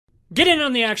Get in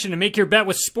on the action and make your bet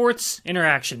with Sports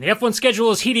Interaction. The F1 schedule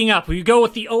is heating up. Will you go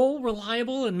with the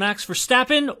reliable and Max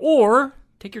Verstappen, or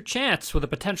take your chance with a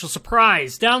potential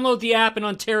surprise? Download the app in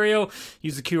Ontario.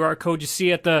 Use the QR code you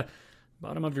see at the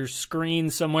bottom of your screen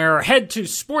somewhere, or head to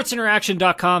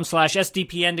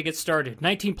sportsinteraction.com/SDPN to get started.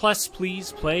 19 plus,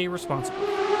 please play responsibly.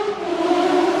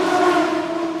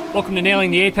 Welcome to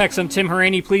Nailing the Apex. I'm Tim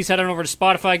Hauraney. Please head on over to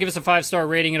Spotify. Give us a 5-star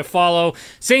rating and a follow.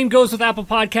 Same goes with Apple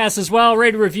Podcasts as well.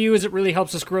 Rate a review as it really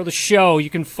helps us grow the show. You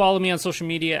can follow me on social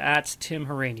media at Tim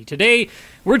Hauraney. Today,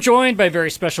 we're joined by a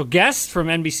very special guest from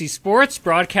NBC Sports,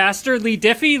 broadcaster Leigh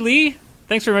Diffey. Leigh,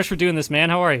 thanks very much for doing this, man.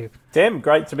 How are you? Tim,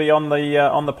 great to be on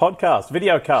the podcast,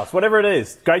 videocast, whatever it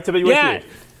is. Great to be with you.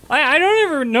 I don't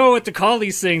ever know what to call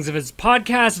these things, if it's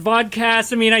podcast,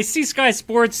 vodcast. I mean, I see Sky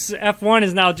Sports F1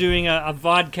 is now doing a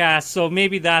vodcast, so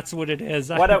maybe that's what it is.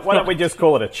 Why don't we just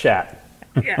call it a chat?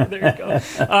 Yeah, there you go.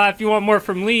 If you want more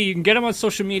from Leigh, you can get him on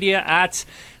social media at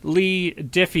Leigh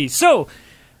Diffey. So,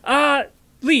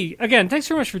 Leigh, again, thanks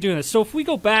very much for doing this. So if we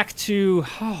go back to,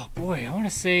 I want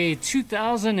to say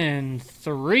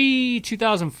 2003,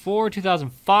 2004,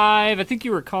 2005. I think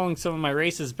you were calling some of my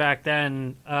races back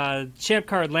then, Champ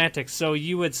Car Atlantic. So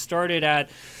you had started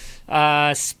at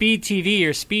Speed TV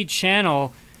or Speed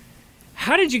Channel.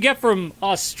 How did you get from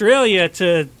Australia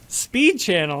to Speed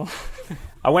Channel?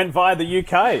 I went via the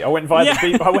UK. I went via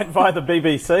the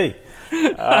BBC.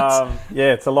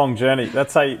 It's a long journey.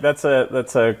 That's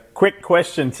a quick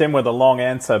question, Tim, with a long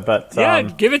answer. But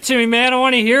give it to me, man. I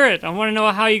want to hear it. I want to know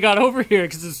how you got over here,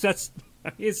 because this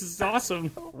is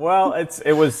awesome. Well,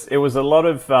 it was a lot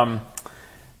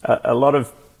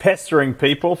of pestering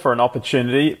people for an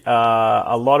opportunity,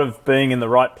 a lot of being in the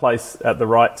right place at the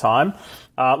right time,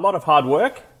 a lot of hard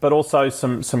work, but also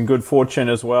some good fortune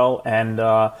as well. And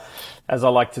as I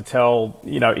like to tell,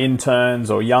 interns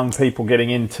or young people getting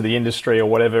into the industry or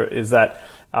whatever, is that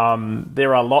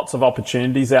there are lots of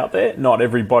opportunities out there. Not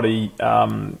everybody,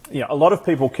 a lot of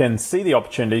people can see the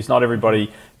opportunities. Not everybody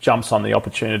jumps on the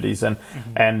opportunities. And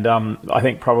I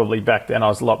think probably back then I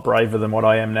was a lot braver than what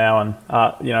I am now, and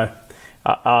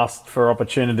asked for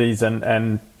opportunities,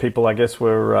 and people, I guess,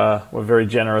 were very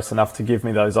generous enough to give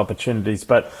me those opportunities.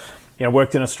 But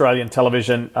worked in Australian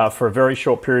television for a very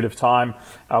short period of time,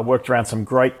 worked around some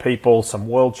great people, some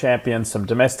world champions, some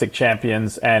domestic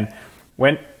champions, and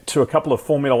went to a couple of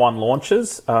Formula One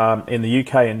launches in the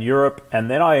UK and Europe.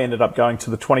 And then I ended up going to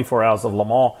the 24 Hours of Le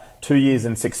Mans 2 years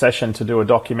in succession to do a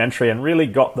documentary, and really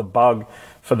got the bug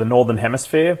for the Northern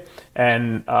Hemisphere,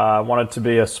 and wanted to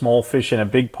be a small fish in a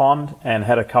big pond, and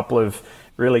had a couple of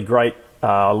really great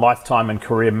lifetime and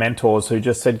career mentors who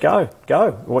just said, go,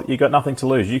 what, you got nothing to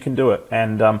lose, you can do it.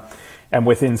 And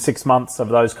within 6 months of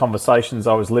those conversations,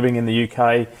 I was living in the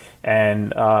UK,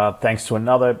 and thanks to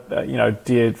another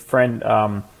dear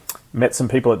friend, met some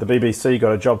people at the BBC,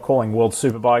 got a job calling World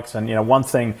Superbikes. And one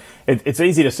thing, it's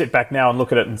easy to sit back now and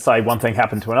look at it and say one thing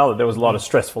happened to another. There was a lot of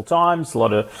stressful times, a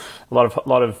lot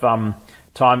of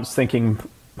times thinking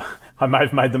I may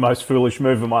have made the most foolish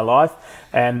move of my life,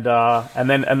 and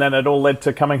then it all led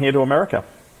to coming here to America.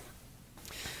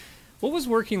 What was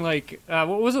working like?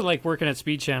 What was it like working at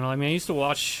Speed Channel? I mean, I used to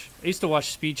watch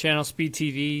Speed Channel, Speed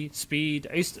TV, Speed.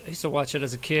 I used to watch it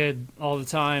as a kid all the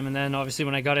time, and then obviously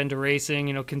when I got into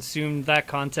racing, consumed that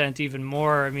content even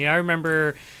more. I mean, I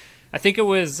remember, I think it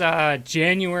was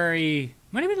January.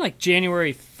 Might have been like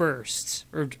January 1st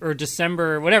or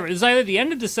December, whatever. It was either the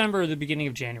end of December or the beginning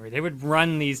of January. They would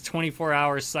run these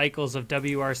 24-hour cycles of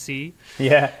WRC.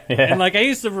 Yeah. And I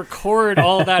used to record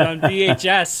all that on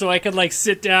VHS so I could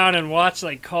sit down and watch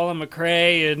Colin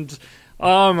McRae, and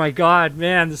oh my God,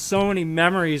 man, there's so many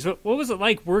memories. What was it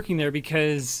like working there?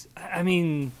 Because, I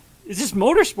mean, it's just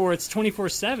motorsports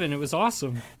 24/7. It was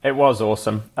awesome. It was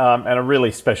awesome, and a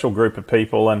really special group of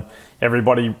people, and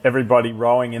everybody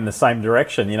rowing in the same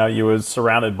direction. You were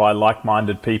surrounded by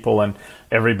like-minded people, and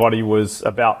everybody was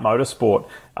about motorsport.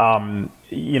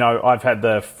 I've had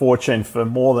the fortune for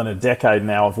more than a decade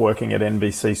now of working at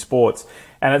NBC Sports,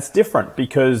 and it's different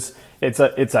because it's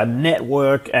a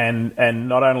network, and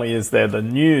not only is there the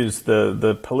news,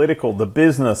 the political, the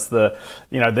business,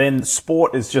 then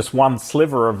sport is just one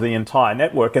sliver of the entire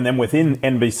network, and then within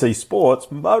NBC Sports,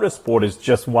 motorsport is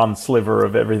just one sliver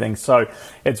of everything. So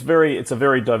it's a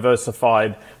very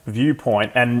diversified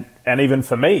viewpoint, and even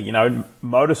for me,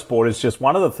 motorsport is just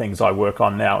one of the things I work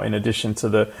on now, in addition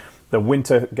to the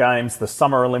Winter Games, the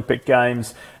Summer Olympic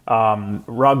Games,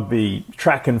 rugby,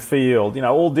 track and field,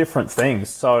 all different things.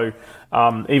 So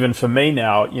even for me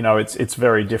now, it's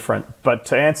very different. But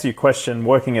to answer your question,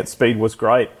 working at Speed was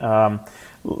great.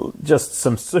 just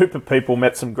some super people,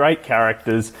 met some great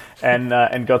characters,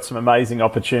 and got some amazing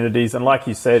opportunities. And like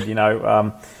you said,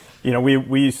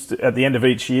 we used to, at the end of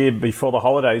each year before the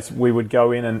holidays, we would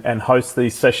go in and host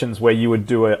these sessions where you would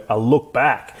do a look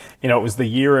back. It was the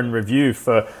year in review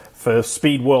for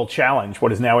Speed World Challenge,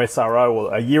 what is now SRO,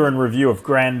 or a year in review of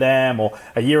Grand Am, or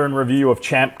a year in review of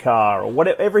Champ Car, or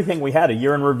whatever, everything we had, a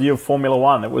year in review of Formula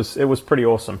One. It was pretty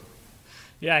awesome.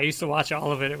 Yeah, I used to watch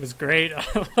all of it. It was great.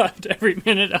 I loved every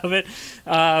minute of it.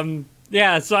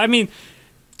 So I mean,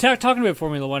 talking about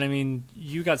Formula One, I mean,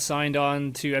 you got signed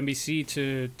on to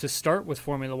NBC to start with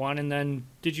Formula One, and then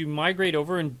did you migrate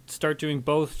over and start doing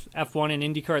both F1 and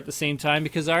IndyCar at the same time?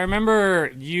 Because I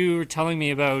remember you were telling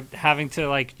me about having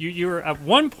to, you were at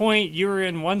one point, you were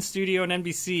in one studio in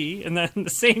NBC, and then the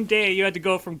same day you had to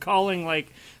go from calling, I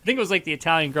think it was the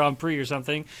Italian Grand Prix or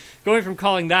something, going from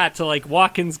calling that to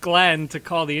Watkins Glen to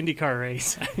call the IndyCar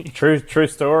race. True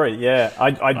story. Yeah,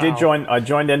 I did join. I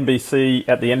joined NBC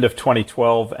at the end of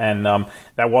 2012, and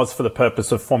that was for the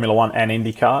purpose of Formula One and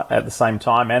IndyCar at the same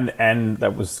time, and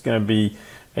that was going to be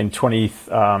in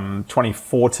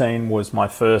 2014 was my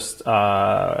first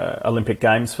Olympic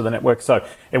Games for the network. So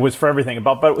it was for everything,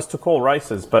 but it was to call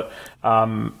races. But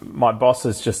my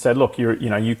bosses just said, look,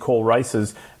 you call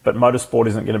races, but motorsport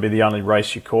isn't going to be the only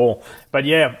race you call. But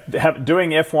yeah,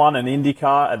 doing F1 and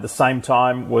IndyCar at the same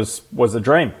time was a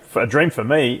dream for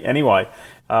me anyway.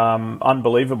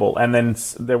 Unbelievable. And then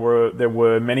there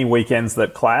were many weekends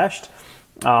that clashed.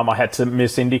 I had to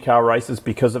miss IndyCar races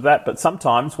because of that, but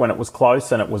sometimes when it was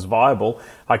close and it was viable,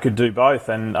 I could do both.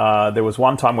 And there was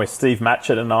one time where Steve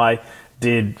Matchett and I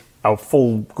did a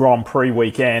full Grand Prix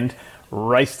weekend,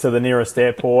 raced to the nearest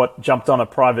airport, jumped on a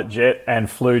private jet and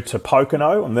flew to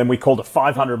Pocono, and then we called a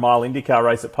 500-mile IndyCar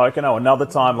race at Pocono. Another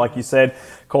time, like you said,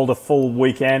 called a full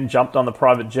weekend, jumped on the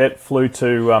private jet, flew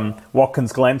to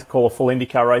Watkins Glen to call a full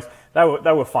IndyCar race. They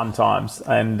were fun times,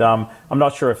 and I'm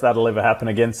not sure if that'll ever happen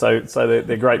again. So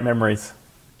they're great memories.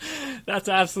 That's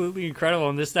absolutely incredible,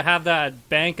 and just to have that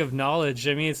bank of knowledge.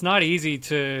 I mean, it's not easy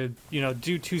to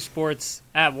do two sports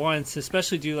at once,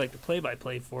 especially do the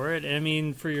play-by-play for it. And I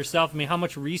mean, for yourself, I mean, how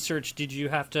much research did you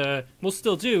have to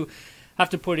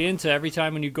put into every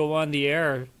time when you go on the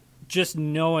air? Just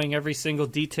knowing every single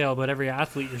detail about every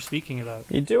athlete you're speaking about.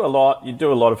 You do a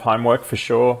lot of homework for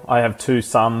sure. I have two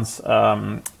sons.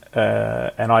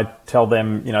 And I tell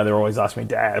them, they're always asking me,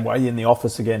 Dad, why are you in the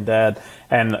office again, Dad?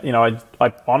 And,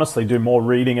 I honestly do more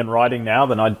reading and writing now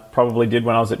than I probably did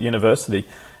when I was at university,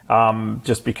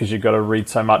 just because you've got to read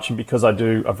so much, and because I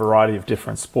do a variety of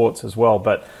different sports as well.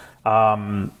 But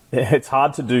it's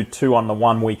hard to do two on the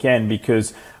one weekend,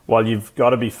 because while you've got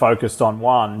to be focused on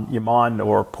one, your mind,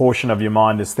 or a portion of your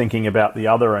mind, is thinking about the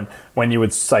other. And when you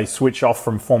would say switch off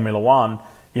from Formula One,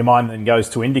 your mind then goes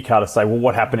to IndyCar to say, well,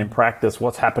 what happened in practice?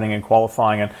 What's happening in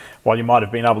qualifying? And while you might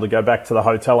have been able to go back to the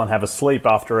hotel and have a sleep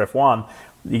after F1,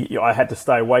 I had to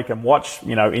stay awake and watch,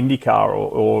 IndyCar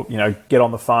or get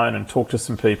on the phone and talk to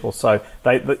some people. So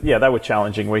they were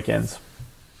challenging weekends.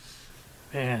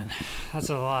 Man, that's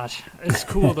a lot. It's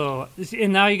cool though.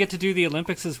 And now you get to do the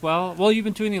Olympics as well. Well, you've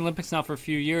been doing the Olympics now for a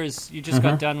few years. You just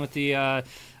got done with the, I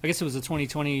guess it was the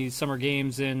 2020 Summer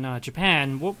Games in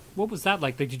Japan. What was that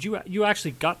like? Did you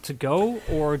actually got to go,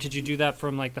 or did you do that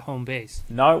from the home base?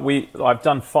 No, I've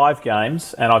done 5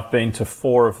 games and I've been to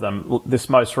 4 of them. This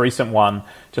most recent one,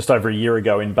 just over a year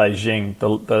ago in Beijing,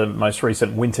 the most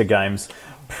recent Winter Games,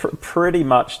 pretty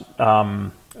much.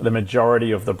 The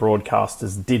majority of the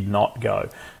broadcasters did not go.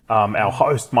 Our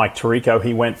host, Mike Tirico,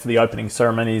 he went for the opening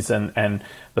ceremonies and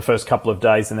the first couple of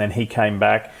days, and then he came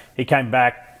back. He came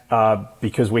back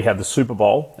because we had the Super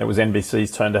Bowl. It was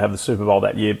NBC's turn to have the Super Bowl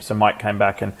that year, so Mike came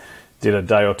back and did a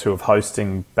day or two of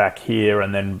hosting back here,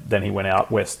 and then he went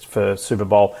out west for Super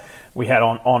Bowl. We had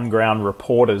on-ground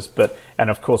reporters,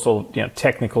 and of course all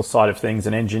technical side of things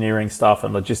and engineering stuff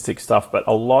and logistics stuff, but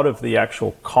a lot of the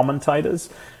actual commentators,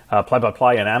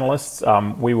 play-by-play and analysts,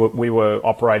 we were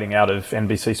operating out of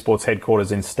NBC Sports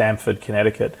headquarters in Stamford,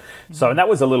 Connecticut. So, and that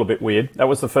was a little bit weird. That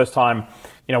was the first time,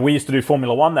 we used to do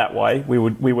Formula One that way. We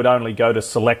would only go to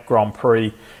select Grand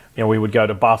Prix. We would go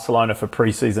to Barcelona for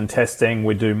pre-season testing.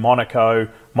 We'd do Monaco,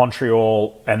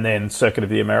 Montreal, and then Circuit of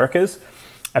the Americas.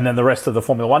 And then the rest of the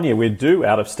Formula One year we'd do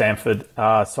out of Stamford.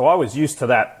 So I was used to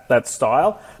that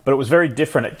style, but it was very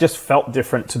different. It just felt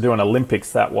different to do an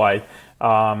Olympics that way.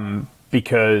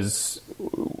 Because,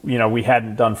 we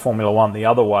hadn't done Formula One the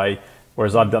other way,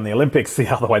 whereas I'd done the Olympics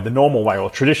the other way, the normal way or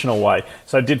traditional way.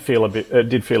 So it did feel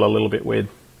a little bit weird.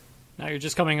 Now you're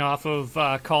just coming off of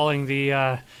calling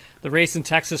the race in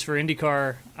Texas for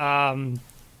IndyCar.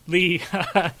 Leigh,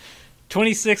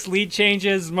 26 lead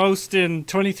changes, most in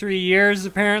 23 years,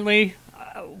 apparently.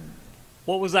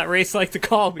 What was that race like to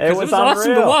call? Because it was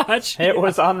awesome to watch. It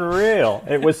was unreal.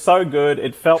 It was so good.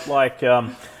 It felt like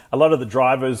a lot of the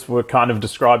drivers were kind of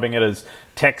describing it as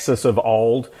Texas of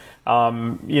old.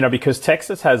 Because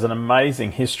Texas has an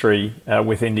amazing history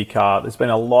with IndyCar. There's been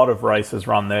a lot of races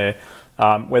run there,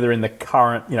 whether in the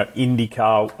current,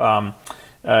 IndyCar,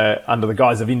 under the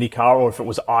guise of IndyCar, or if it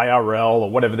was IRL or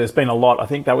whatever. There's been a lot. I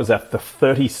think that was the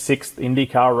 36th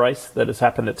IndyCar race that has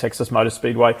happened at Texas Motor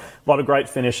Speedway. A lot of great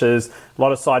finishes, a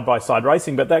lot of side-by-side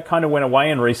racing, but that kind of went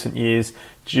away in recent years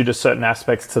due to certain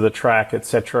aspects to the track,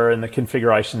 etc., and the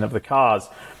configuration of the cars.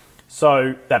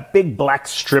 So that big black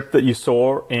strip that you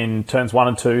saw in turns 1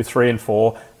 and 2, 3 and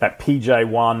 4, that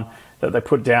PJ1 that they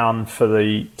put down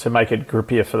to make it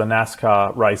grippier for the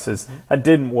NASCAR races, that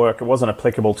didn't work. It wasn't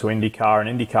applicable to IndyCar,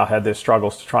 and IndyCar had their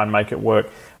struggles to try and make it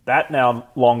work. That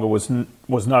was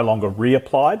no longer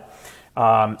reapplied,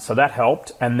 so that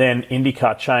helped. And then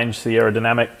IndyCar changed the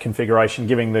aerodynamic configuration,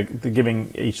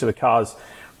 giving each of the cars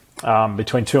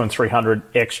between 200 and 300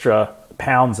 extra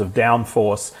pounds of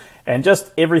downforce. And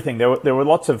just everything. There were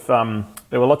lots of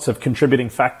contributing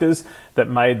factors that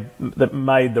made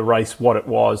the race what it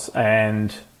was,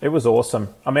 and it was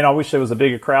awesome. I mean, I wish there was a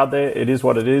bigger crowd there. It is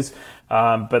what it is,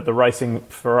 but the racing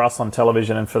for us on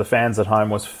television and for the fans at home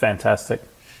was fantastic.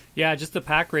 Yeah, just the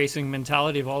pack racing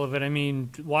mentality of all of it. I mean,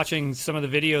 watching some of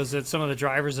the videos that some of the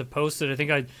drivers have posted, I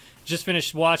think I just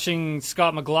finished watching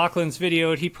Scott McLaughlin's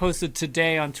video. He posted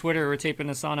today on Twitter. We're taping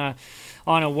this on a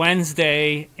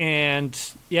Wednesday, and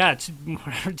yeah,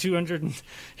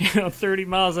 230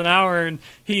 miles an hour, and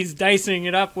he's dicing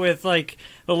it up with like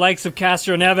the likes of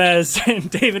Castro Neves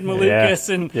and David Malukas,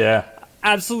 and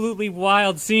absolutely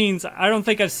wild scenes. I don't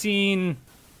think I've seen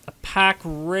a pack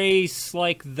race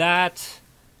like that,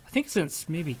 I think, since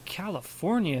maybe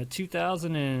California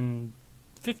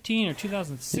 2015 or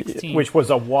 2016, which was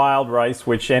a wild race,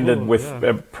 which ended with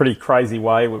a pretty crazy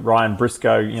way with Ryan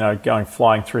Briscoe, going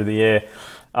flying through the air.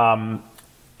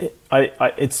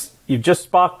 You've just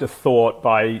sparked a thought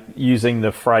by using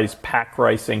the phrase pack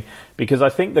racing, because I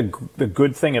think the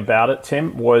good thing about it,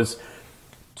 Tim, was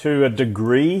to a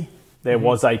degree there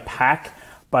was a pack,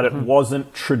 but it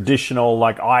wasn't traditional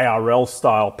like IRL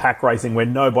style pack racing where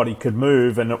nobody could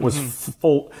move and it was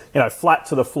full, flat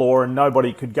to the floor and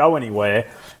nobody could go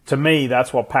anywhere. To me,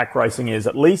 that's what pack racing is.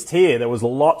 At least here, there was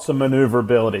lots of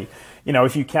maneuverability.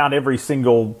 If you count every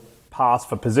single pass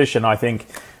for position, I think,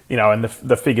 and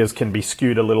the figures can be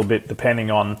skewed a little bit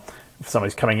depending on if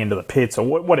somebody's coming into the pits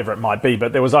or whatever it might be,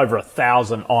 but there was over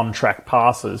 1,000 on-track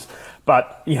passes,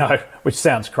 but, which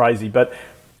sounds crazy, but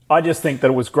I just think that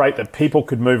it was great that people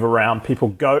could move around,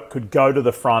 people could go to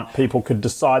the front, people could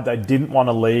decide they didn't want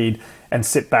to lead and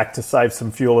sit back to save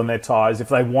some fuel in their tyres. If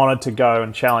they wanted to go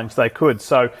and challenge, they could.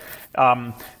 So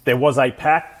there was a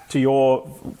pack, to your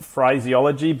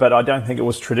phraseology, but I don't think it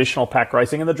was traditional pack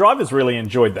racing, and the drivers really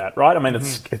enjoyed that, right? I mean,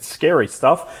 it's scary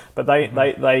stuff, but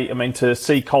to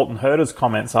see Colton Herta's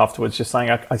comments afterwards, just saying,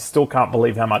 I still can't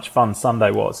believe how much fun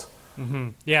Sunday was.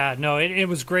 Yeah, no, it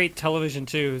was great television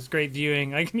too. It was great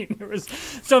viewing. I mean, there was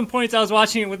some points I was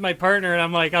watching it with my partner,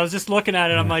 and I was just looking at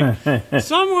it. I'm like,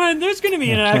 there's going to be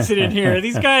an accident here.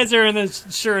 These guys are in this.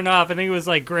 Sure enough, I think it was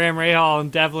like Graham Rahal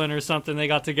and Devlin or something. They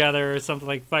got together or something,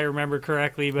 like, if I remember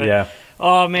correctly. But yeah.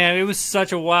 Oh man, it was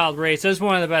such a wild race. It was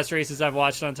one of the best races I've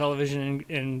watched on television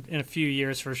in a few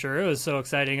years for sure. It was so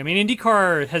exciting. I mean,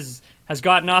 IndyCar has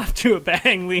gotten off to a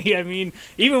bang, Lee. I mean,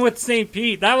 even with St.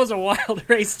 Pete, that was a wild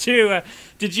race too.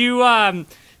 Did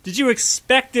you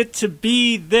expect it to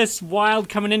be this wild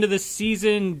coming into this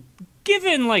season,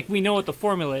 given, like, we know what the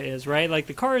formula is, right? Like,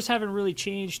 the cars haven't really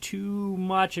changed too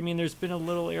much. I mean, there's been a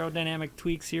little aerodynamic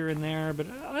tweaks here and there, but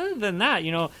other than that,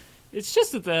 it's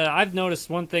just that I've noticed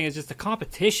one thing is just the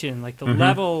competition, like the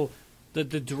level, the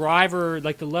driver,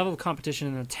 like the level of competition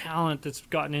and the talent that's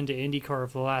gotten into IndyCar for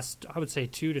the last, I would say,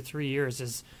 2 to 3 years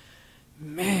is,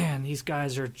 man, these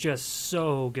guys are just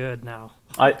so good now.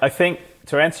 I think,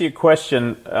 to answer your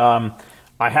question,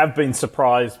 I have been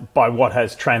surprised by what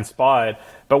has transpired.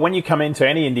 But when you come into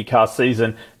any IndyCar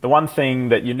season, the one thing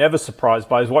that you're never surprised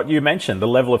by is what you mentioned, the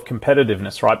level of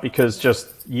competitiveness, right? Because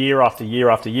just year after year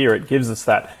after year, it gives us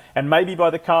that. And maybe by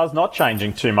the cars not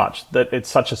changing too much, that it's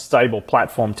such a stable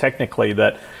platform technically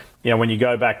that, when you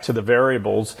go back to the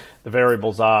variables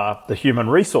are the human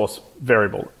resource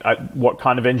variable. What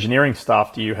kind of engineering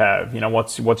staff do you have?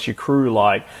 What's your crew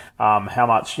like? How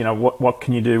much, what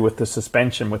can you do with the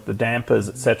suspension, with the dampers,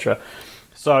 etc.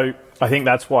 So I think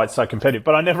that's why it's so competitive.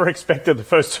 But I never expected the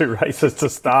first two races to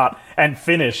start and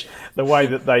finish the way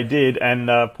that they did. And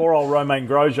poor old Romain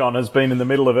Grosjean has been in the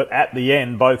middle of it at the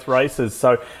end, both races.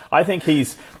 So I think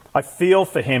I feel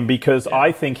for him because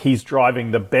I think he's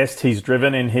driving the best he's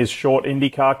driven in his short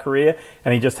IndyCar career,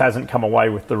 and he just hasn't come away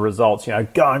with the results. You know,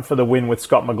 going for the win with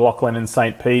Scott McLaughlin in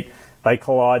St. Pete. They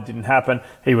collide, didn't happen.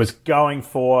 He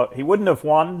wouldn't have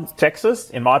won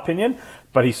Texas, in my opinion,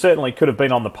 but he certainly could have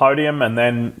been on the podium and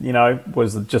then, you know,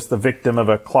 was just the victim of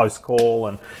a close call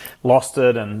and lost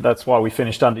it, and that's why we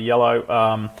finished under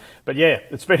yellow. But yeah,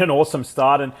 it's been an awesome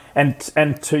start.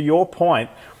 And to your point,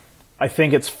 I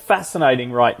think it's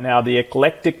fascinating right now, the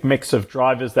eclectic mix of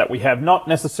drivers that we have, not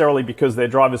necessarily because they're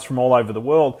drivers from all over the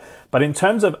world, but in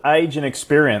terms of age and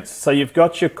experience. So you've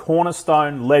got your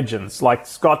cornerstone legends like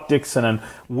Scott Dixon and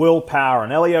Will Power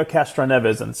and Elio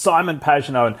Castroneves and Simon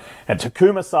Pagenaud and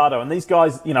Takuma Sato, and these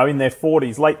guys, you know, in their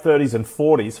 40s, late 30s and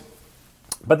 40s.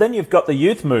 But then you've got the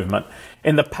youth movement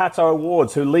in the Pato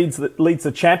Awards, who leads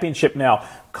the championship now.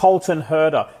 Colton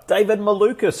Herter, David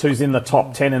Malukas, who's in the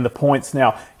top 10 in the points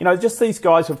now. You know, just these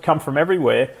guys who've come from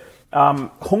everywhere.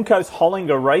 Juncos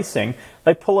Hollinger Racing,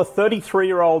 they pull a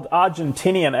 33-year-old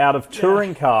Argentinian out of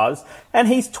touring cars, and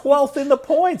he's 12th in the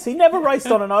points. He never raced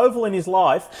on an oval in his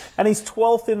life, and he's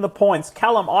 12th in the points.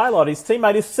 Callum Ilott, his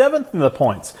teammate, is 7th in the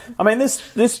points. I mean,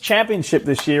 this championship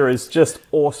this year is just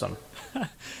awesome.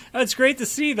 It's great to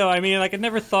see, though. I mean, like, I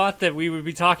never thought that we would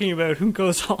be talking about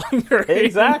Juncos Hollinger.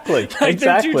 Exactly. Like,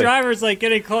 they're two drivers, like,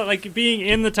 getting close, like, being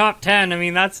in the top 10. I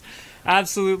mean, that's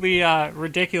absolutely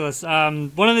ridiculous.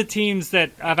 One of the teams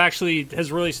that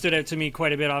has really stood out to me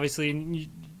quite a bit, obviously, and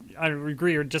I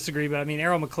agree or disagree, but I mean,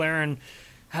 Arrow McLaren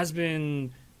has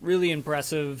been really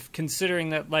impressive, considering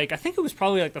that, like, I think it was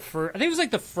probably like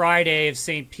the Friday of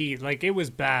St. Pete. Like, it was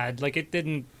bad. Like, it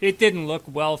didn't look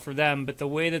well for them, but the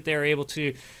way that they're able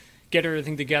to get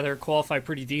everything together, qualify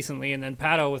pretty decently, and then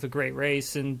Pato with a great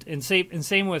race, and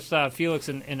same with Felix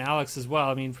and Alex as well.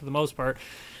 I mean, for the most part,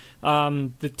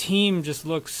 the team just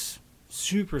looks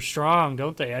super strong,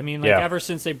 don't they? I mean, like, ever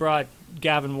since they brought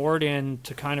Gavin Ward in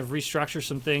to kind of restructure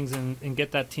some things and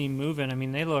get that team moving, I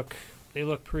mean, they look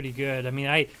pretty good. I mean,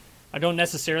 I don't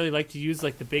necessarily like to use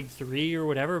like the big three or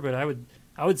whatever, but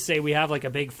I would say we have like a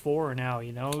big four now,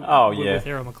 you know. With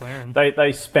Arrow McLaren.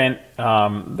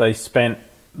 They spent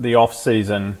the off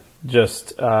season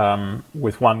just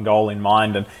with one goal in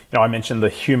mind, and you know, I mentioned the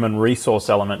human resource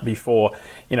element before.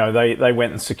 You know, they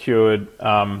went and secured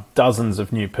dozens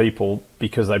of new people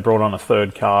because they brought on a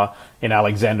third car in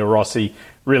Alexander Rossi.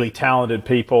 Really talented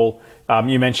people.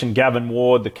 You mentioned Gavin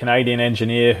Ward, the Canadian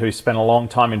engineer who spent a long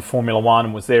time in Formula One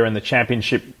and was there in the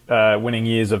championship winning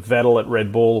years of Vettel at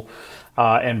Red Bull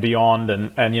and beyond.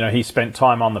 And you know, he spent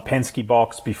time on the Penske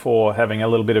box before having a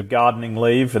little bit of gardening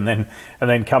leave and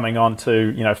then coming on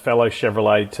to, you know, fellow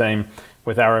Chevrolet team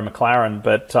with Arrow McLaren.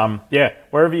 But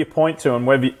wherever you point to and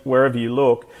wherever you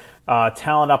look,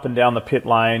 talent up and down the pit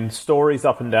lane, stories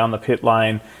up and down the pit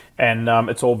lane, and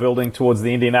it's all building towards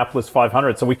the Indianapolis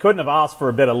 500. So we couldn't have asked for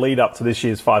a better lead up to this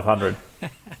year's 500.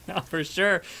 No, for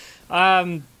sure.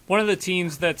 One of the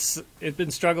teams that's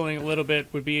been struggling a little bit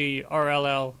would be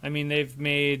RLL. I mean, they've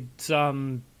made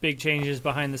some big changes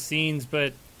behind the scenes,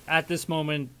 but at this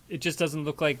moment, it just doesn't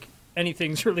look like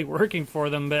anything's really working for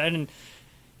them. But I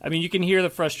mean, you can hear the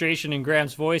frustration in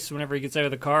Graham's voice whenever he gets out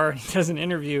of the car and he does an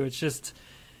interview. It's just,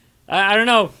 I don't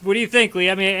know. What do you think, Lee?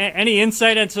 I mean, any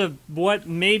insight into what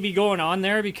may be going on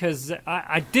there? Because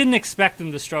I didn't expect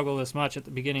them to struggle this much at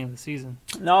the beginning of the season.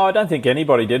 No, I don't think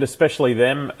anybody did, especially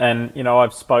them. And, you know,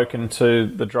 I've spoken to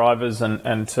the drivers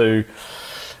and to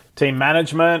team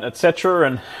management, etc.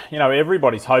 And, you know,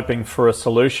 everybody's hoping for a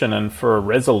solution and for a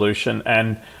resolution.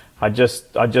 And I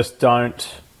just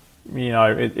don't, you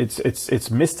know,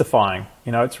 it's mystifying.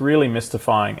 You know, it's really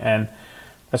mystifying. And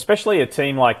especially a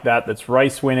team like that that's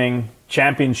race winning,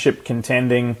 championship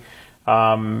contending. You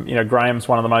know, Graham's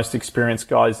one of the most experienced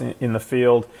guys in the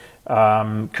field.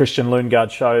 Christian Lundgaard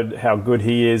showed how good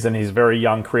he is in his very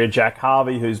young career. Jack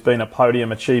Harvey, who's been a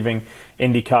podium achieving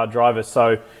IndyCar driver.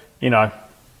 So, you know,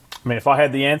 I mean, if I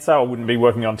had the answer, I wouldn't be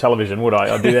working on television, would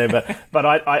I? I'd be there, but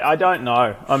I don't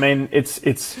know. I mean,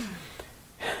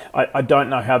 I don't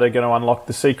know how they're going to unlock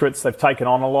the secrets. They've taken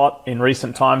on a lot in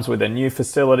recent times with their new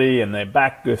facility, and they're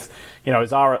back with, you know, as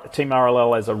Team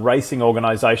RLL as a racing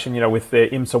organisation, you know, with their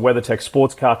IMSA WeatherTech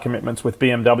sports car commitments, with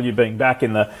BMW being back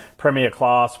in the premier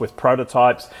class with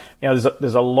prototypes. You know,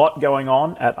 there's a lot going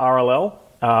on at RLL.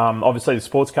 Obviously, the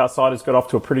sports car side has got off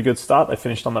to a pretty good start. They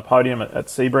finished on the podium at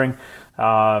Sebring.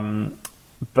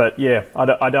 But yeah,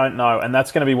 I don't know, and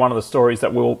that's going to be one of the stories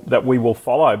that we will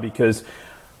follow, because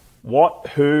what,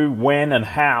 who, when, and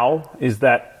how is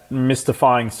that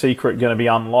mystifying secret going to be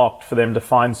unlocked for them to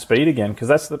find speed again? Because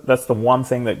that's the one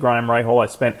thing that Graham Rahal, I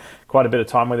spent quite a bit of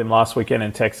time with him last weekend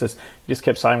in Texas. He just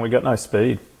kept saying, we got no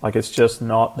speed. Like, it's just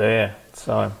not there.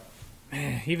 So,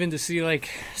 even to see, like,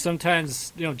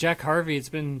 sometimes, Jack Harvey, it's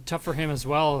been tough for him as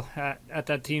well at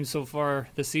that team so far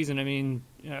this season. I mean,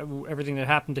 everything that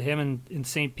happened to him in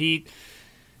St. Pete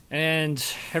and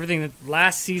everything that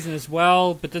last season as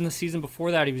well. But then the season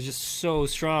before that, he was just so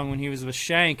strong when he was with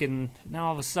Shank. And now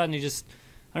all of a sudden, he just,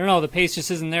 I don't know, the pace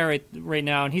just isn't there right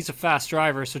now. And he's a fast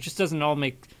driver, so it just doesn't all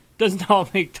make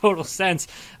total sense.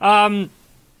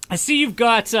 I see you've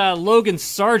got Logan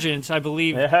Sargent, I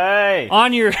believe, hey,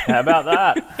 on your... How about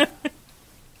that?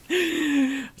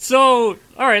 So,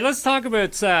 all right, let's talk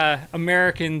about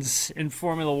Americans in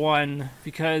Formula One,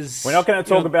 because... We're not going to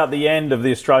talk about the end of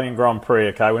the Australian Grand Prix,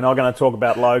 okay? We're not going to talk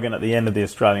about Logan at the end of the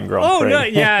Australian Grand Prix. Oh,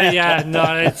 no,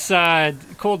 no, it's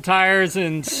cold tires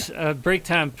and brake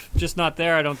temp just not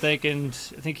there, I don't think, and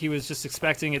I think he was just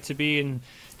expecting it to be, and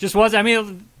just was. I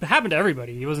mean, it happened to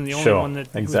everybody. He wasn't the only one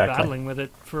that was battling with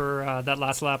it for that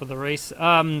last lap of the race.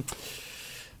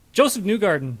 Joseph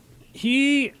Newgarden,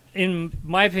 he, in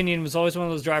my opinion, was always one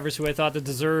of those drivers who I thought that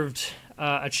deserved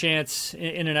a chance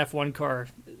in an F1 car.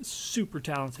 Super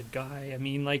talented guy. I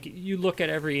mean, like, you look at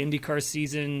every IndyCar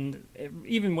season,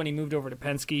 even when he moved over to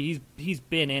Penske, he's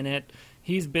been in it.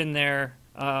 He's been there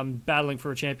battling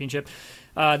for a championship.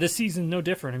 This season, no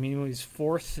different. I mean, he's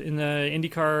fourth in the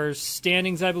IndyCar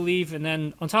standings, I believe. And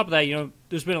then on top of that,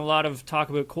 there's been a lot of talk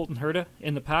about Colton Herta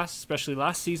in the past, especially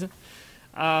last season.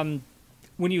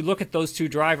 When you look at those two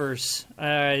drivers,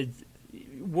 maybe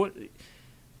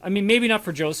not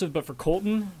for Joseph, but for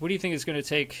Colton, what do you think it's going to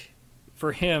take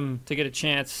for him to get a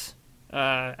chance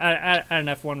at an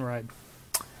F1 ride?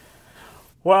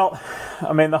 Well,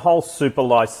 I mean, the whole super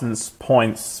license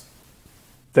points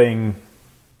thing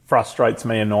frustrates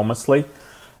me enormously.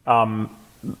 The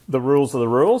rules are the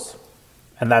rules,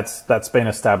 and that's been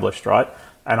established, right?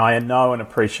 And I know and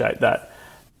appreciate that.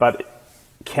 But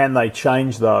can they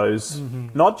change those,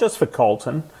 not just for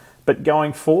Colton, but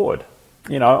going forward?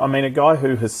 I mean, a guy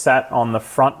who has sat on the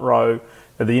front row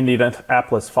of the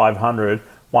Indianapolis 500,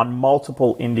 won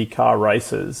multiple IndyCar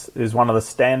races, is one of the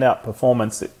standout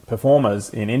performers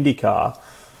in IndyCar,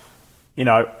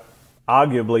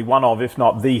 arguably one of, if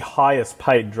not the highest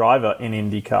paid driver in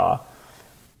IndyCar.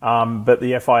 But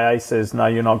the FIA says, no,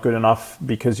 you're not good enough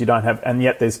because you don't have... And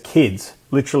yet there's kids,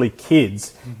 literally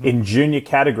kids, in junior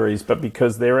categories, but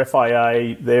because they're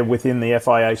within the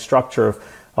FIA structure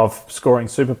of scoring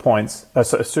super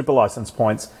license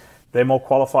points, they're more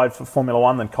qualified for Formula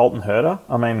One than Colton Herta.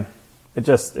 I mean,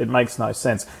 it makes no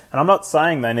sense. And I'm not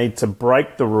saying they need to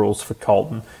break the rules for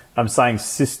Colton. I'm saying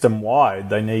system-wide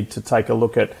they need to take a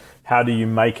look at how do you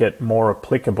make it more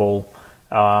applicable.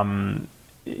 Are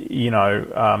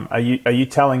you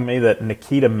telling me that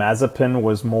Nikita Mazepin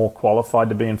was more qualified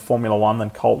to be in Formula One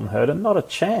than Colton Herta? Not a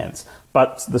chance.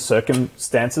 But the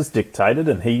circumstances dictated,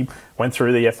 and he went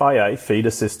through the FIA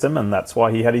feeder system, and that's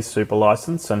why he had his super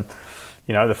license and,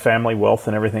 the family wealth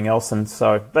and everything else. And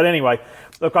so, but anyway,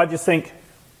 look, I just think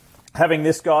having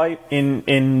this guy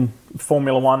in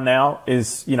Formula One now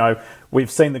is, we've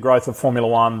seen the growth of Formula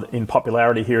One in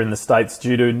popularity here in the States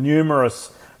due to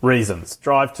numerous reasons.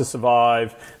 Drive to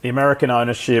Survive, the American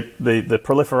ownership, the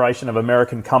proliferation of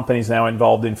American companies now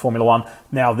involved in Formula One.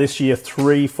 Now this year,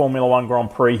 3 Formula One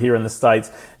Grand Prix here in the States.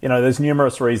 There's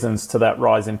numerous reasons to that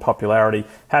rise in popularity.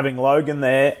 Having Logan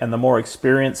there and the more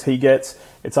experience he gets,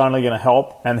 it's only going to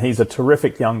help. And he's a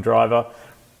terrific young driver.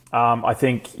 I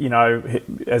think,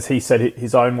 as he said,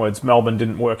 his own words, Melbourne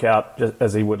didn't work out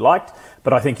as he would like,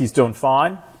 but I think he's doing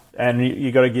fine. And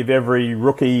you got to give every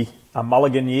rookie a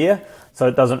mulligan year. So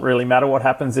it doesn't really matter what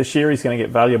happens this year. He's going to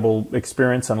get valuable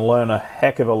experience and learn a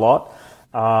heck of a lot.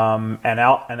 And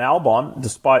Albon,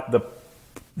 despite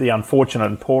the unfortunate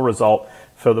and poor result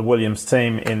for the Williams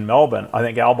team in Melbourne, I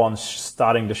think Albon's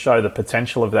starting to show the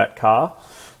potential of that car.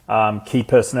 Key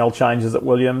personnel changes at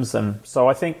Williams, and so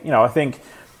I think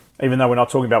even though we're not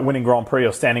talking about winning Grand Prix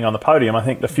or standing on the podium, I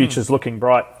think the future's looking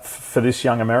bright for this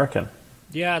young American.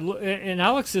 Yeah, and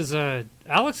Alex is a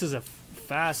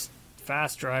fast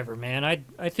driver, man.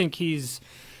 I think he's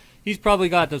probably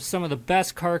got some of the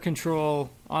best car control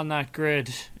on that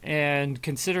grid, and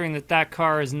considering that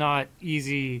car is not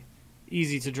easy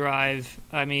to drive,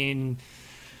 I mean,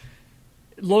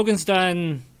 Logan's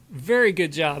done a very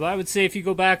good job. I would say if you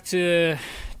go back to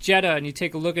Jeddah and you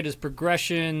take a look at his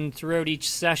progression throughout each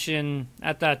session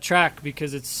at that track,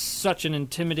 because it's such an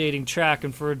intimidating track,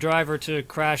 and for a driver to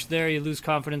crash there, you lose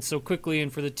confidence so quickly,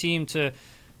 and for the team to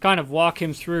kind of walk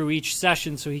him through each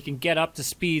session so he can get up to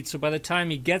speed. So by the time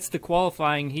he gets to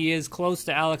qualifying, he is close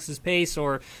to Alex's pace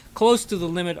or close to the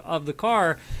limit of the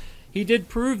car. He did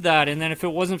prove that, and then if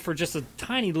it wasn't for just a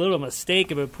tiny little mistake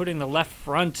about putting the left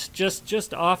front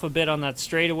just off a bit on that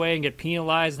straightaway and get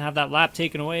penalized and have that lap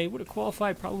taken away, he would have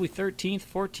qualified probably 13th,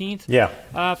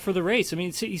 14th for the race. I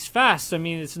mean, he's fast. I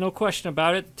mean, it's no question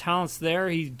about it. The talent's there.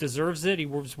 He deserves it.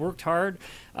 He's worked hard.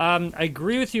 I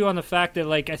agree with you on the fact that,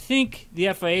 like, I think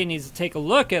the FIA needs to take a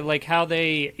look at, like, how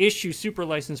they issue super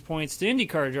license points to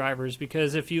IndyCar drivers,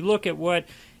 because if you look at what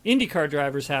IndyCar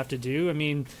drivers have to do, I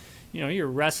mean, you know, you're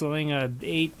wrestling a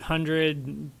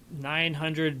 800,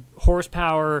 900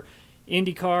 horsepower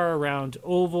IndyCar around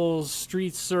ovals,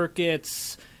 street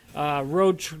circuits,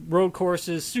 road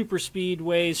courses, super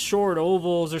speedways, short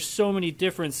ovals. There's so many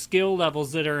different skill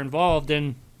levels that are involved.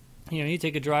 And, you know, you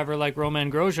take a driver like Romain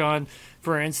Grosjean,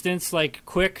 for instance, like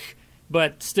quick,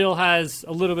 but still has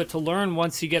a little bit to learn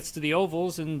once he gets to the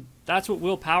ovals. And that's what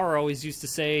Will Power always used to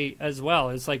say as well.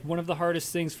 It's like one of the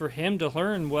hardest things for him to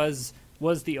learn was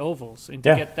the ovals and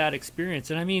to get that experience.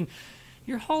 And I mean,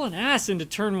 you're hauling ass into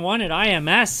turn one at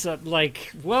IMS,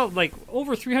 like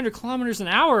over 300 kilometers an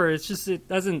hour. It's just, it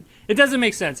doesn't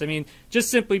make sense. I mean,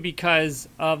 just simply because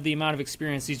of the amount of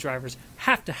experience these drivers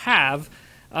have to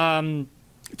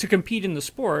compete in the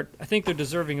sport. I think they're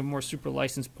deserving of more super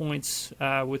license points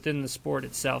within the sport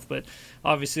itself. But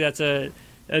obviously that's a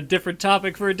different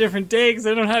topic for a different day, because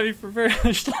I don't have you for very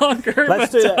much longer.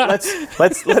 Let's do that.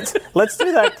 Let's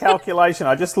do that calculation.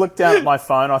 I just looked down at my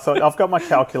phone. I thought, I've got my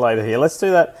calculator here. Let's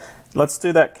do that. Let's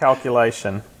do that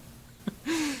calculation.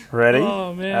 Ready?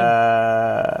 Oh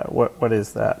man. What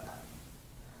is that?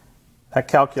 That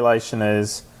calculation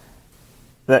is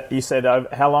that you said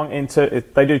how long into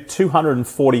it? They do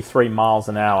 243 miles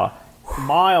an hour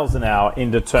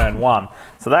into turn one.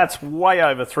 So that's way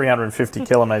over 350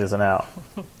 kilometers an hour.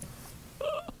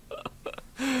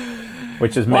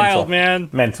 Which is wild, mental. Man.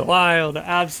 Mental. Wild.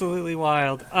 Absolutely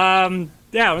wild. I want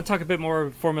to talk a bit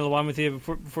more Formula One with you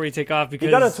before you take off, because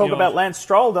you got to talk about Lance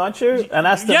Stroll, don't you? And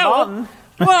Aston Martin.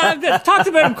 Well, I've talked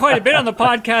about him quite a bit on the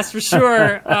podcast for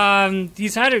sure.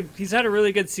 He's had a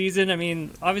really good season. I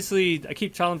mean, obviously, I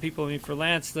keep telling people, I mean, for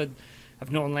Lance, that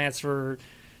I've known Lance for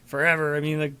forever. I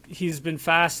mean, like, he's been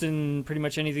fast in pretty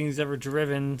much anything he's ever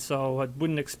driven, so I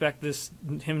wouldn't expect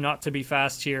him not to be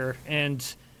fast here. And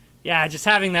yeah, just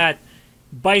having that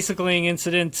bicycling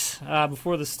incident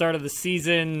before the start of the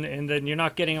season, and then you're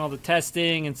not getting all the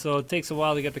testing, and so it takes a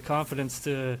while to get the confidence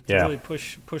to really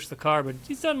push the car. But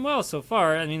he's done well so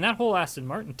far. I mean, that whole Aston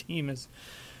Martin team is,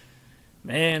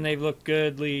 man, they've looked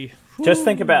good, Lee. Whew. Just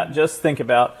think about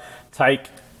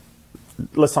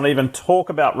let's not even talk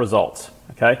about results,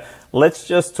 okay? Let's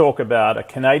just talk about a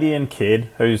Canadian kid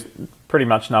who's pretty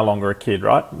much no longer a kid,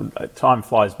 right? Time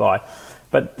flies by.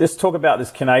 But let's talk about this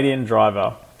Canadian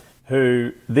driver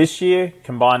who this year,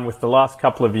 combined with the last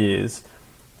couple of years,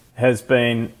 has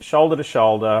been shoulder to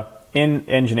shoulder in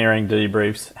engineering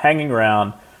debriefs, hanging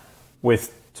around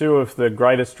with two of the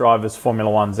greatest drivers Formula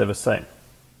One's ever seen,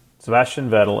 Sebastian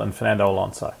Vettel and Fernando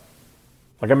Alonso.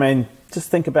 Like, I mean, just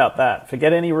think about that.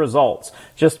 Forget any results.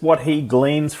 Just what he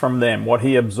gleans from them, what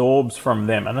he absorbs from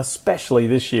them, and especially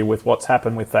this year with what's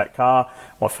happened with that car,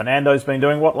 what Fernando's been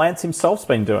doing, what Lance himself's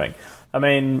been doing. I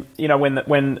mean, you know,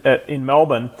 when in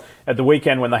Melbourne at the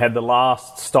weekend when they had the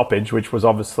last stoppage, which was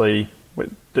obviously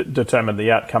determined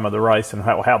the outcome of the race and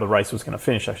how the race was going to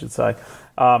finish, I should say.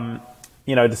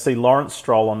 You know, to see Lawrence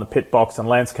Stroll on the pit box and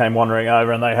Lance came wandering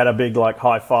over and they had a big, like,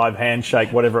 high five,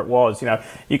 handshake, whatever it was. You know,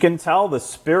 you can tell the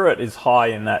spirit is high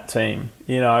in that team,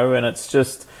 you know, and it's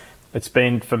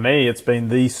been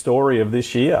the story of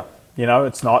this year. You know,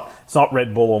 it's not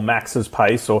Red Bull or Max's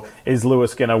pace or is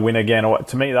Lewis going to win again? Or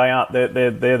to me, they aren't.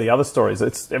 They're the other stories.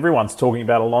 Everyone's talking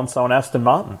about Alonso and Aston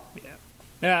Martin.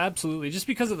 Yeah, absolutely. Just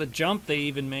because of the jump they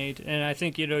even made, and I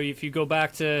think, you know, if you go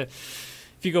back to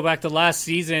last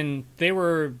season, they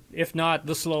were, if not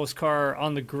the slowest car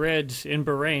on the grid in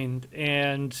Bahrain.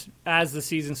 And as the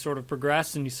season sort of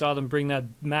progressed and you saw them bring that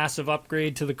massive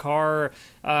upgrade to the car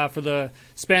for the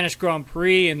Spanish Grand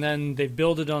Prix, and then they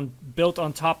built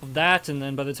on top of that, and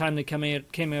then by the time they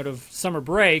came out of summer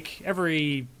break,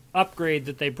 every upgrade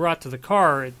that they brought to the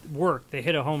car, it worked. They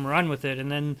hit a home run with it,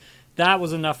 and then that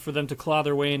was enough for them to claw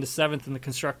their way into 7th in the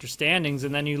constructor standings.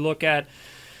 And then you look at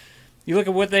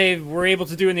what they were able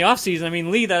to do in the offseason. I mean,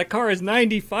 Lee, that car is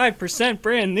 95%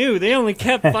 brand new. They only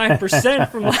kept 5%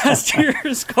 from last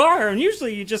year's car. And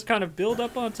usually you just kind of build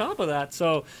up on top of that.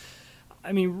 So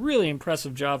I mean, really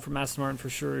impressive job from Aston Martin for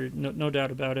sure. No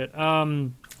doubt about it.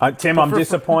 Tim, I'm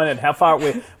disappointed. How far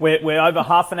we're over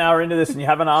half an hour into this, and you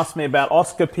haven't asked me about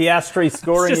Oscar Piastri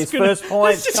scoring his first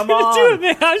points. Come on, do it,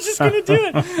 man. I was just gonna do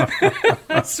it.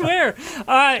 I swear.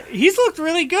 He's looked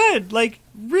really good, like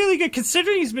really good,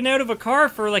 considering he's been out of a car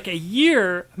for like a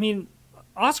year. I mean,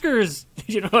 Oscar's,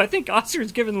 I think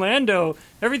Oscar's given Lando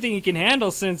everything he can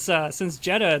handle since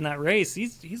Jeddah in that race.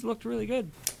 He's looked really good.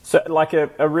 So, like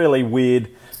a really weird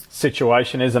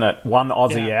situation, isn't it? One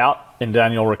Aussie out in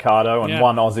Daniel Ricciardo and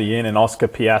one Aussie in Oscar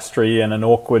Piastri, and an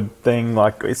awkward thing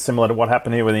like it's similar to what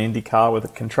happened here with the IndyCar with a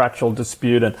contractual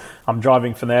dispute, and I'm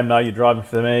driving for them, no, you're driving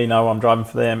for me, no, I'm driving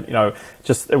for them.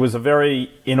 Just it was a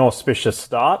very inauspicious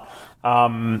start.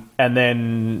 And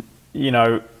then,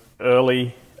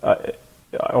 early,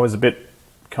 I was a bit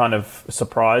kind of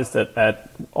surprised at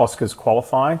Oscar's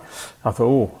qualifying. I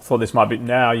thought this might be,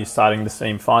 now you're starting to see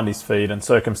him find his feet and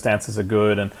circumstances are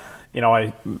good. And,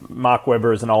 Mark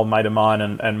Webber is an old mate of mine,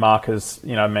 and Mark has,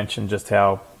 mentioned just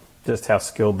how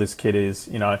skilled this kid is,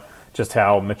 just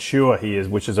how mature he is,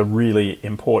 which is a really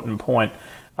important point.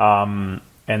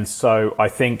 And so I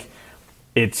think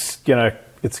it's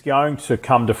going to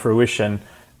come to fruition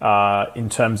in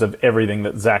terms of everything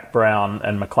that Zach Brown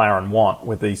and McLaren want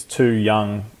with these two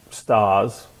young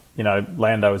stars.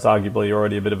 Lando is arguably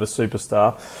already a bit of a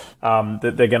superstar.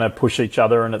 That they're going to push each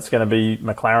other, and it's going to be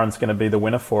McLaren's going to be the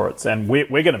winner for it, and we're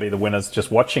going to be the winners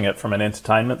just watching it from an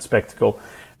entertainment spectacle.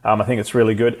 I think it's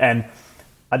really good, and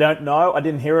I don't know, I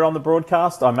didn't hear it on the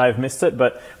broadcast. I may have missed it,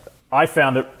 but I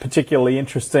found it particularly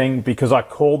interesting because I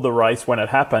called the race when it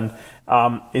happened.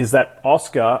 Is that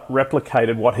Oscar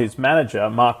replicated what his manager,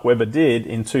 Mark Webber, did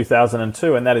in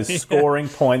 2002, and that is scoring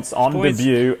points on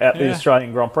debut at the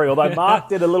Australian Grand Prix. Although Mark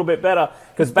did a little bit better,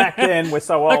 because back then, we're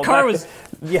so old.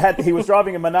 He was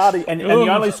driving a Minardi, and you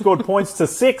only scored points to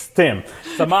 6th, Tim.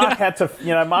 So Mark had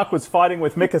to, Mark was fighting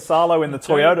with Mika Salo in the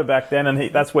Toyota back then,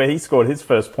 and that's where he scored his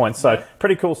first points. So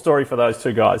pretty cool story for those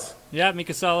two guys. Yeah,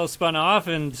 Mika Salo spun off,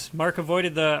 and Mark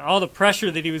avoided all the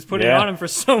pressure that he was putting on him for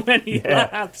so many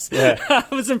laps. Yeah.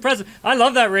 It was impressive. I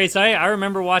love that race. I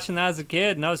remember watching that as a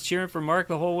kid, and I was cheering for Mark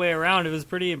the whole way around. It was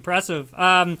pretty impressive.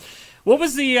 What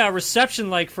was the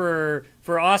reception like for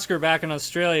Oscar back in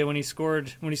Australia when he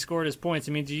scored his points?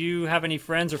 I mean, do you have any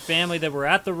friends or family that were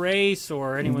at the race,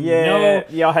 or anyone you know?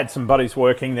 Yeah, I had some buddies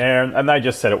working there, and they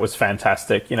just said it was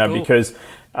fantastic. Cool. Because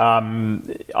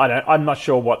I'm not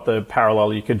sure what the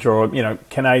parallel you could draw.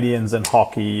 Canadians and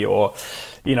hockey, or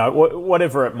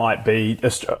whatever it might be.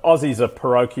 Aussies are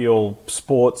parochial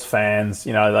sports fans.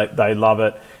 They love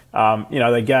it.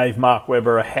 They gave Mark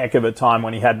Webber a heck of a time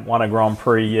when he hadn't won a Grand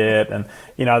Prix yet, and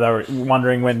they were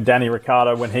wondering when Danny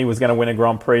Ricciardo, when he was going to win a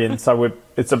Grand Prix, and so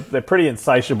they're pretty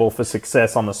insatiable for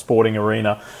success on the sporting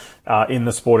arena, in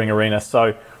the sporting arena.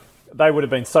 So they would have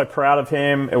been so proud of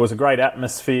him. It was a great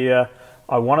atmosphere.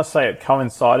 I want to say it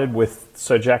coincided with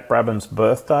Sir Jack Brabham's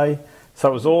birthday. So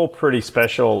it was all pretty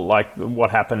special, like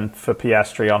what happened for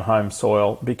Piastri on home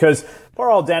soil, because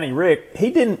poor old Danny Rick, he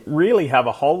didn't really have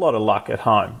a whole lot of luck at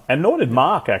home, and nor did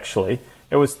Mark, actually.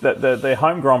 It was the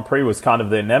home Grand Prix was kind of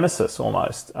their nemesis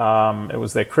almost. It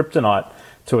was their kryptonite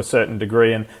to a certain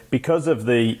degree, and because of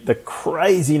the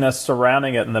craziness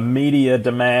surrounding it and the media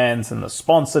demands and the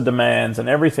sponsor demands and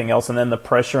everything else, and then the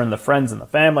pressure and the friends and the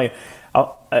family,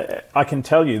 I can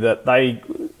tell you that they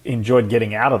enjoyed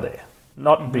getting out of there.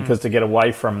 Not because to get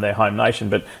away from their home nation,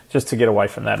 but just to get away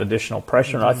from that additional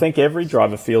pressure. And I think every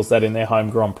driver feels that in their home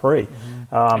Grand Prix.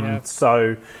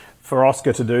 So for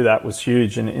Oscar to do that was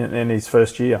huge in his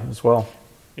first year as well.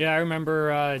 Yeah, I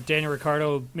remember Daniel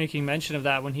Ricciardo making mention of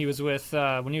that when he was with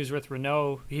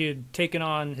Renault. He had taken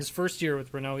on his first year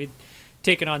with Renault. He'd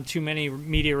taken on too many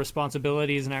media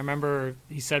responsibilities, and I remember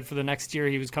he said for the next year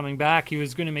he was coming back, he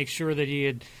was going to make sure that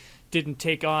he didn't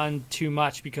take on too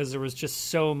much, because there was just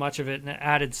so much of it, and it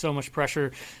added so much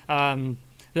pressure to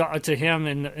him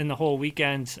in the whole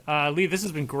weekend. Leigh, this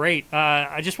has been great.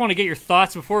 I just want to get your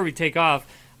thoughts before we take off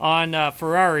on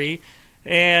Ferrari,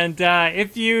 and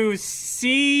if you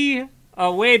see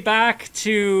a way back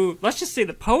to, let's just say,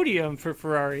 the podium for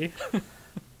Ferrari.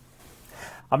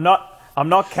 I'm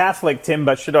not Catholic, Tim,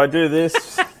 but should I do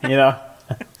this? I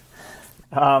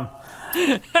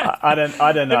don't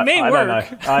know. It may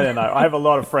work. I don't know. I have a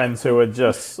lot of friends who are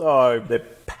just they're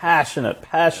passionate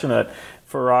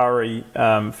Ferrari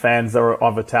fans that are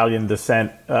of Italian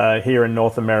descent here in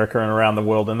North America and around the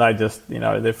world, and they just,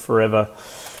 they're forever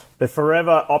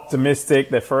optimistic.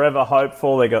 They're forever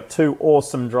hopeful. They got two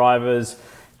awesome drivers.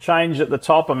 Change at the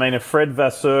top. I mean, if Fred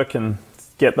Vasseur can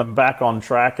get them back on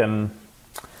track and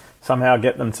somehow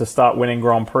get them to start winning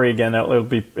Grand Prix again,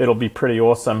 it'll be pretty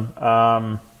awesome.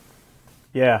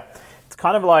 Yeah, it's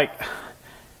kind of like,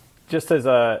 just as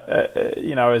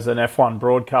as an F1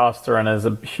 broadcaster and as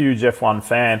a huge F1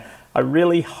 fan, I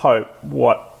really hope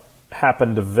what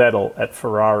happened to Vettel at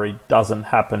Ferrari doesn't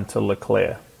happen to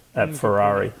Leclerc at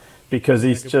Ferrari, because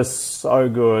he's just so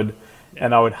good,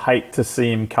 and I would hate to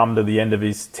see him come to the end of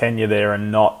his tenure there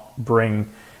and not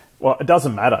bring, well, it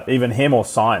doesn't matter, even him or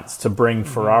Sainz, to bring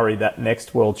Ferrari that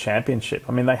next world championship.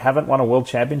 I mean, they haven't won a world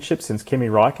championship since Kimi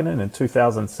Räikkönen in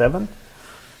 2007.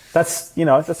 That's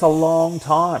a long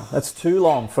time. That's too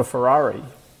long for Ferrari,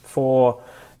 for,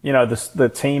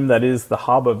 the team that is the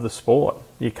hub of the sport.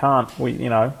 You can't,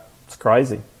 it's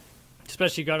crazy.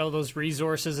 Especially got all those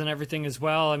resources and everything as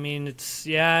well. I mean,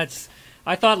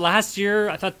 I thought last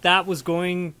year, that was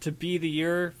going to be the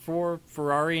year for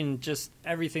Ferrari, and just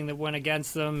everything that went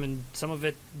against them, and some of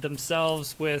it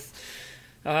themselves with,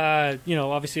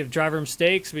 obviously you have driver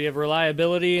mistakes, we have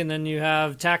reliability, and then you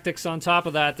have tactics on top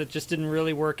of that just didn't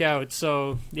really work out.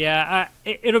 So, yeah,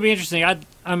 it'll be interesting.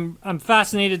 I'm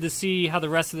fascinated to see how the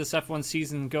rest of this F1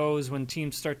 season goes when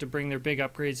teams start to bring their big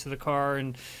upgrades to the car,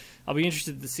 and I'll be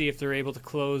interested to see if they're able to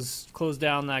close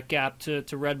down that gap to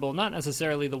Red Bull. Not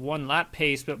necessarily the one-lap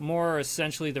pace, but more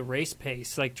essentially the race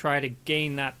pace. Like, try to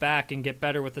gain that back and get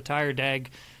better with the tire deg.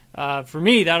 For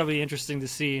me, that'll be interesting to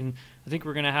see. And I think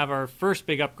we're going to have our first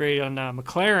big upgrade on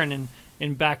McLaren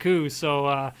in Baku.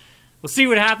 So we'll see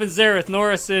what happens there with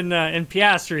Norris and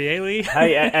Piastri, eh, Lee?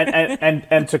 Hey,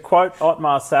 and to quote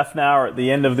Otmar Safnauer at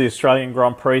the end of the Australian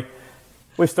Grand Prix,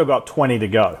 we've still got 20 to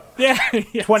go. Yeah,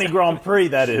 20 Grand Prix,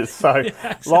 that is. So,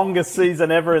 longest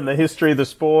season ever in the history of the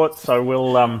sport. So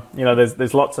we'll,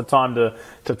 there's lots of time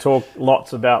to talk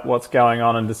lots about what's going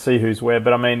on and to see who's where.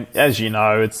 But I mean, as you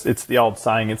know, it's the old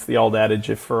saying, it's the old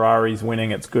adage: if Ferrari's winning,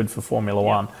 it's good for Formula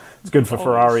One. It's good for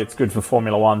Ferrari, it's good for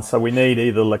Formula One. So we need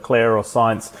either Leclerc or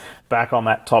Sainz back on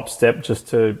that top step just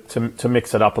to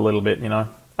mix it up a little bit,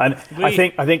 And I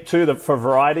think too that for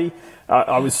variety.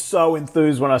 I was so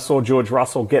enthused when I saw George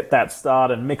Russell get that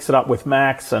start and mix it up with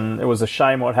Max, and it was a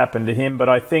shame what happened to him. But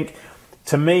I think,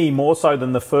 to me, more so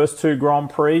than the first two Grand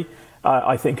Prix,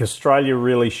 I think Australia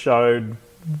really showed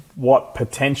what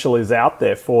potential is out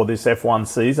there for this F1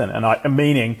 season, and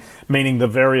meaning the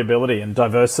variability and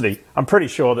diversity. I'm pretty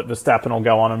sure that Verstappen will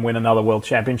go on and win another world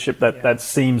championship. That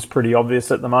seems pretty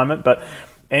obvious at the moment, but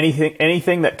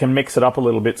anything that can mix it up a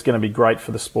little bit is going to be great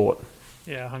for the sport.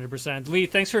 Yeah, 100%. Lee,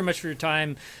 thanks very much for your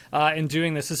time in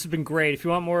doing this. This has been great. If you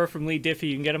want more from Leigh Diffey,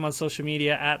 you can get him on social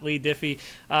media at Leigh Diffey.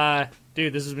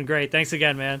 Dude, this has been great. Thanks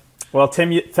again, man. Well,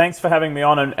 Tim, thanks for having me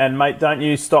on. And, mate, don't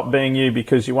you stop being you,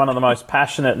 because you're one of the most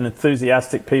passionate and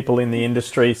enthusiastic people in the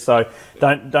industry. So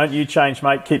don't you change,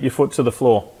 mate. Keep your foot to the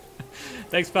floor.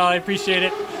 Thanks, pal. I appreciate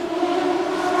it.